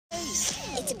Reeves.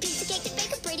 It's a piece of cake to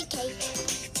bake a pretty cake.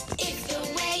 If the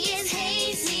way is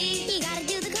hazy, you gotta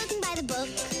do the cooking by the book.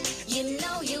 You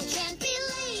know you can't be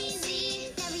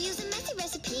lazy. Never use a messy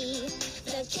recipe.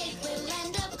 The cake will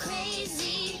end up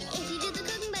crazy if you do the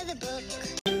cooking by the book.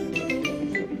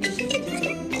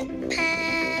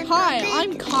 Hi,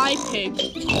 I'm Kai Pig.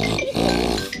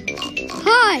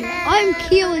 Hi, I'm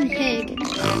Keelan Pig.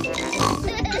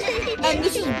 And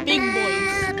this is Big Boys.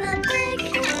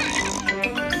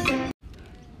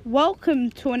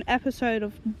 Welcome to an episode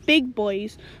of Big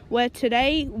Boys, where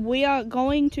today we are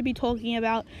going to be talking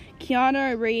about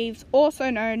Keanu Reeves, also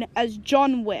known as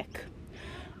John Wick.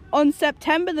 On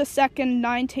September the 2nd,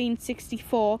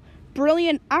 1964,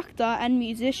 brilliant actor and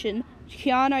musician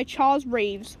Keanu Charles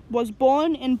Reeves was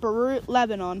born in Beirut,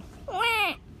 Lebanon,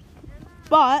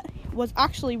 but was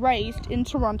actually raised in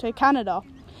Toronto, Canada.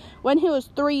 When he was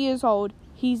 3 years old,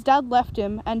 his dad left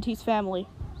him and his family.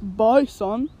 Bye,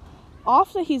 son.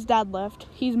 After his dad left,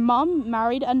 his mum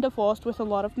married and divorced with a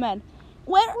lot of men.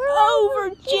 We're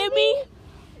over, Jimmy!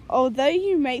 Although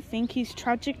you may think his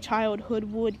tragic childhood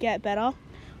would get better,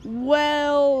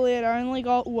 well, it only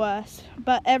got worse.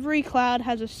 But every cloud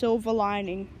has a silver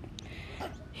lining.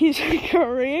 His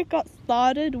career got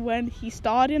started when he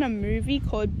starred in a movie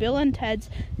called Bill and Ted's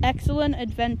Excellent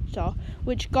Adventure,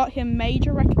 which got him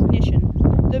major recognition.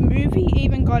 The movie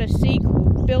even got a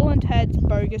sequel, Bill and Ted's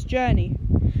Bogus Journey.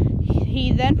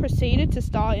 He then proceeded to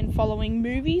star in following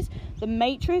movies: The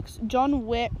Matrix, John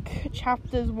Wick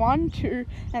Chapters 1, 2,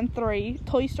 and 3,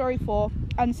 Toy Story 4,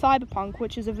 and Cyberpunk,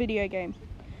 which is a video game.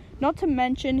 Not to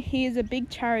mention, he is a big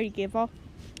charity giver.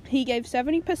 He gave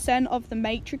 70% of the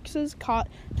Matrix's cut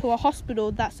to a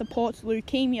hospital that supports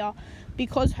leukemia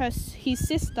because his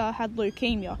sister had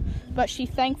leukemia, but she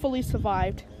thankfully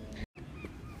survived.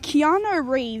 Keanu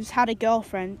Reeves had a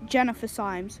girlfriend, Jennifer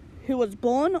Symes, who was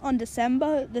born on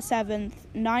December the 7th,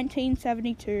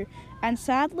 1972, and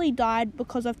sadly died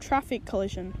because of traffic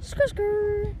collision.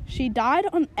 She died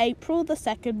on April the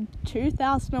 2nd,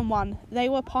 2001. They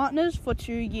were partners for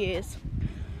 2 years.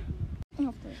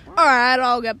 Alright,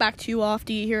 I'll get back to you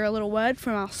after you hear a little word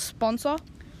from our sponsor.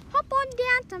 Hop on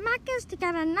down to Macca's to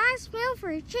get a nice meal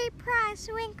for a cheap price.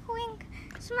 Wink, wink.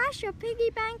 Smash your piggy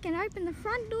bank and open the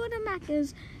front door to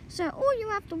Macca's. So all you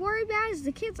have to worry about is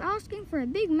the kids asking for a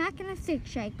Big Mac and a thick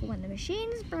shake when the machine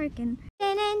is broken.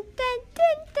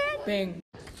 Bing.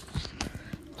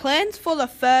 Plans for the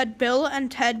third Bill and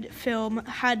Ted film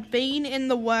had been in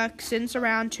the works since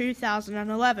around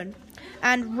 2011,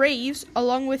 and Reeves,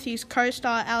 along with his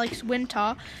co-star Alex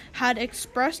Winter, had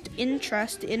expressed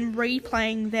interest in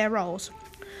replaying their roles.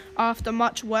 After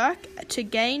much work to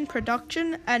gain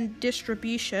production and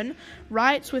distribution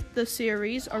rights with the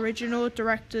series' original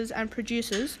directors and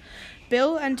producers,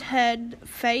 Bill and Ted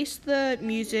Face the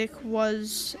Music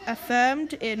was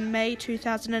affirmed in May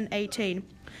 2018,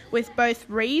 with both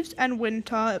Reeves and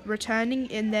Winter returning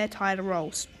in their title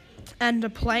roles, and a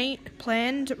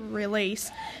planned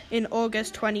release in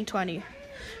August 2020.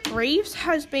 Reeves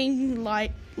has been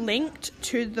linked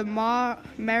to the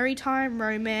maritime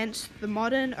romance The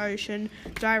Modern Ocean,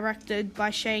 directed by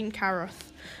Shane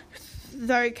Carruth,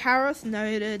 though Carruth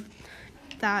noted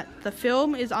that the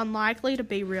film is unlikely to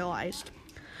be realized.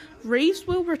 Reeves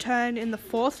will return in the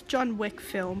fourth John Wick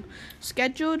film,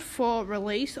 scheduled for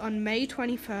release on May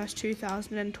 21st,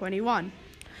 2021.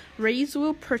 Reeves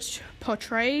will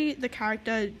portray the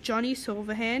character Johnny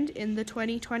Silverhand in the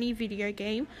 2020 video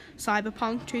game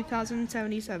Cyberpunk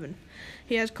 2077.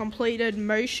 He has completed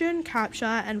motion capture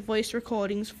and voice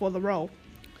recordings for the role.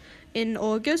 In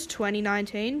August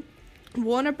 2019,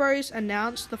 Warner Bros.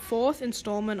 Announced the fourth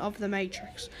installment of The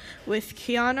Matrix, with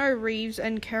Keanu Reeves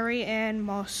and Carrie-Anne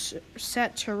Moss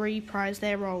set to reprise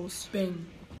their roles. Bing.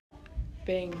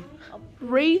 Bing.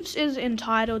 Reeves is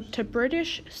entitled to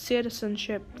British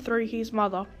citizenship through his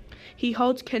mother. He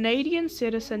holds Canadian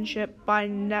citizenship by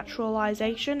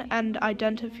naturalization and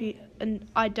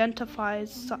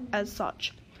identifies as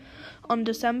such. On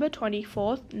December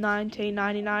 24th,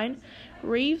 1999,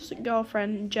 Reeves'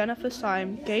 girlfriend Jennifer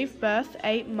Syme gave birth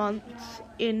 8 months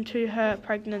into her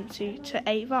pregnancy to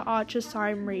Ava Archer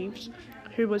Syme Reeves,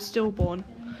 who was stillborn.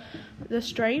 The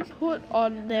strain put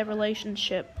on their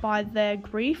relationship by their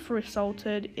grief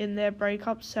resulted in their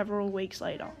breakup several weeks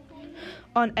later.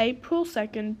 On April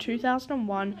 2nd,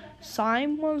 2001,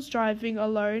 Syme was driving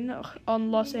alone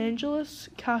on Los Angeles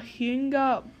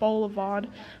Cahuenga Boulevard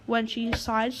when she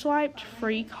sideswiped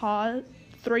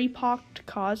three parked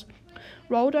cars,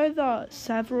 rolled over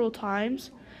several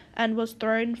times, and was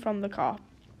thrown from the car.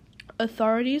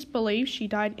 Authorities believe she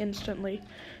died instantly.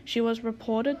 She was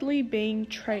reportedly being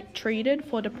treated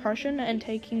for depression and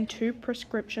taking 2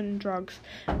 prescription drugs,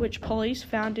 which police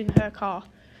found in her car.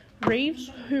 Reeves,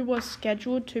 who was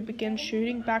scheduled to begin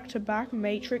shooting back-to-back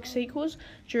Matrix sequels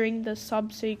during the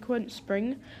subsequent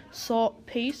spring, sought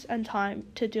peace and time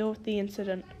to deal with the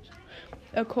incident.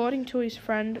 According to his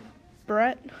friend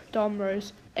Brett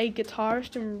Domrose, a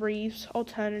guitarist in Reeves'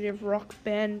 alternative rock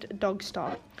band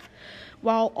Dogstar,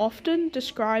 while often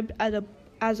described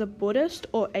as a Buddhist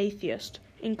or atheist,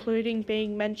 including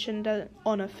being mentioned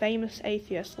on a famous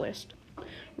atheist list.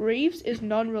 Reeves is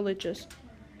non-religious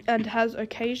and has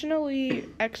occasionally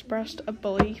expressed a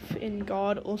belief in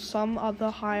God or some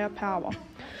other higher power,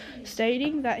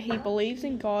 stating that he believes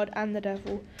in God and the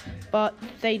devil, but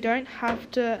they don't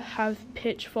have to have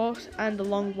pitchforks and a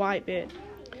long white beard.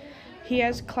 He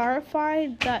has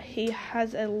clarified that he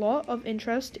has a lot of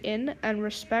interest in and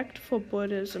respect for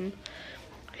Buddhism,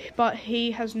 but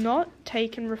he has not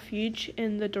taken refuge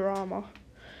in the Dharma.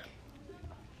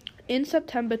 In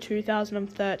September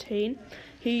 2013,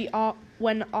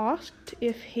 when asked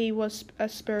if he was a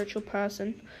spiritual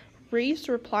person, Reeves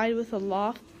replied with a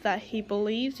laugh that he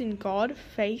believes in God,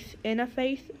 faith, inner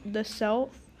faith, the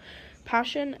self,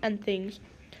 passion, and things,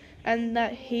 and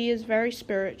that he is very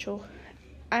spiritual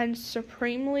and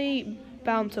supremely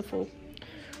bountiful.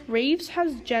 Reeves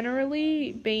has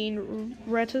generally been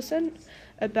reticent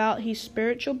about his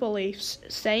spiritual beliefs,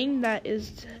 saying that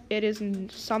it is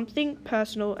something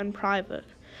personal and private.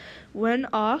 When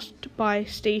asked by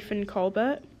Stephen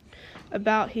Colbert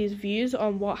about his views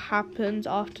on what happens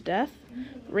after death,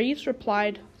 Reeves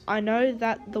replied, "I know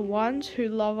that the ones who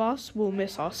love us will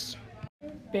miss us."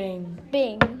 Bing.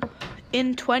 Bing.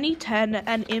 In 2010,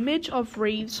 an image of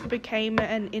Reeves became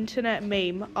an internet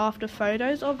meme after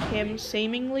photos of him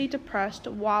seemingly depressed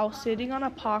while sitting on a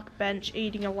park bench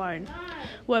eating alone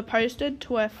were posted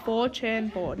to a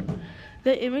 4chan board.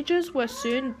 The images were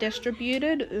soon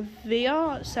distributed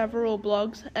via several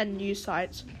blogs and news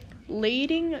sites,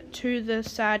 leading to the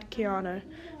Sad Keanu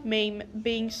meme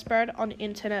being spread on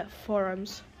internet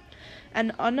forums.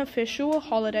 An unofficial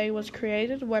holiday was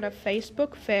created when a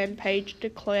Facebook fan page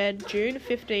declared June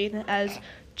 15 as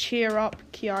Cheer Up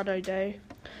Keanu Day.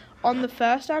 On the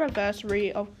first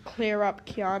anniversary of Clear Up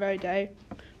Keanu Day,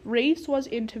 Reeves was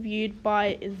interviewed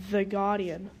by The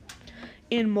Guardian.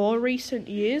 In more recent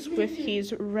years, with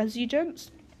his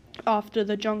resurgence after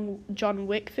the John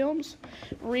Wick films,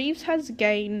 Reeves has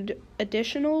gained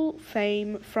additional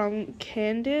fame from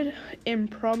candid,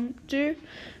 impromptu,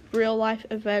 real-life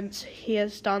events he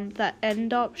has done that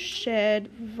end up shared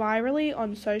virally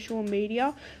on social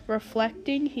media,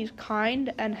 reflecting his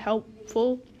kind and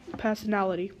helpful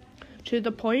personality, to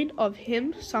the point of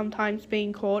him sometimes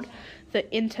being called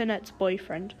the internet's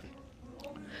boyfriend.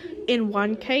 In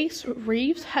one case,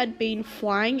 Reeves had been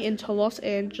flying into Los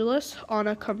Angeles on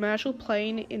a commercial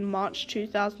plane in March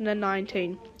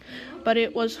 2019, but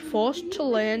it was forced to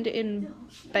land in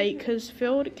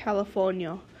Bakersfield,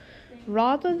 California.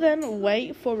 Rather than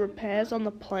wait for repairs on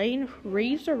the plane,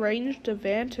 Reeves arranged a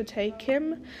van to take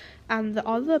him and the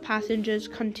other passengers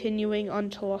continuing on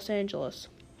to Los Angeles,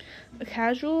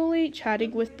 casually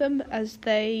chatting with them as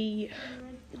they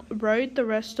rode the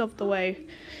rest of the way.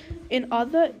 In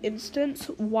other instances,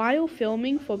 while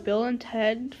filming for Bill and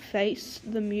Ted Face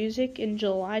the Music in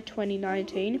July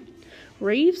 2019,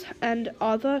 Reeves and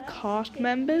other cast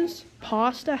members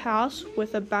passed a house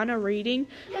with a banner reading,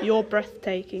 "You're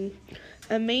breathtaking,"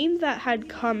 a meme that had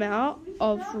come out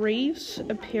of Reeves'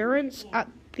 appearance at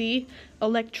the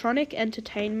Electronic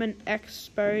Entertainment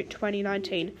Expo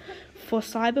 2019 for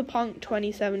Cyberpunk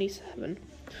 2077.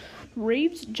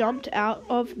 Reeves jumped out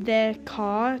of their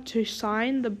car to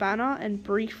sign the banner and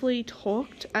briefly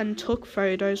talked and took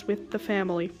photos with the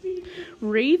family.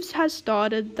 Reeves has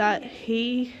stated that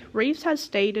he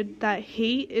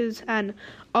is an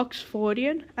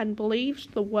Oxfordian and believes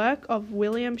the work of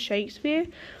William Shakespeare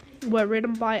were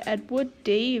written by Edward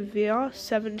de Vere,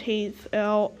 17th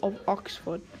Earl of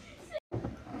Oxford.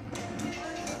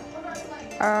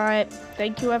 Alright,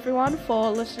 thank you everyone for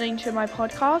listening to my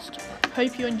podcast.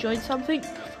 Hope you enjoyed something.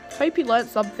 Hope you learned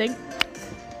something.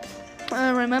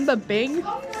 Remember Bing.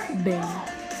 Bing.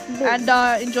 And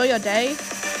enjoy your day.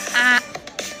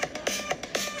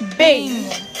 Bing.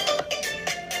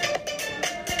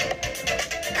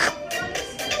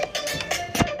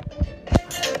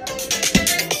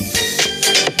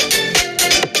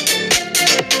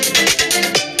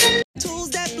 Tools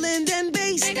that blend and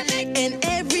base, and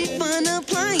every fun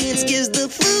appliance gives the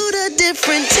food a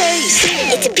different taste.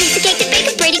 It's a piece of cake to bake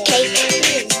a pretty cake.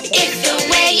 If the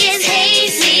way is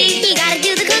hazy, you gotta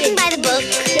do the cooking by the book.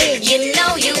 You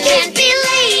know you can't be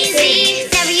lazy.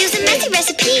 Never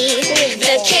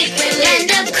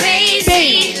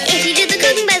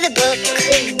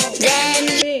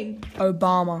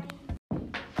Obama.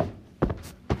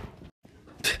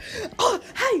 Oh,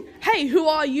 hey, who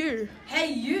are you?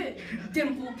 Hey you,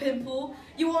 Dimple Pimple,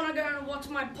 you want to go and watch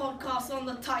my podcast on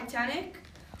the Titanic?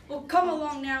 Well, come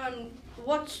along now and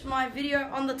watch my video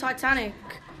on the Titanic,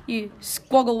 you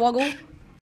squoggle woggle.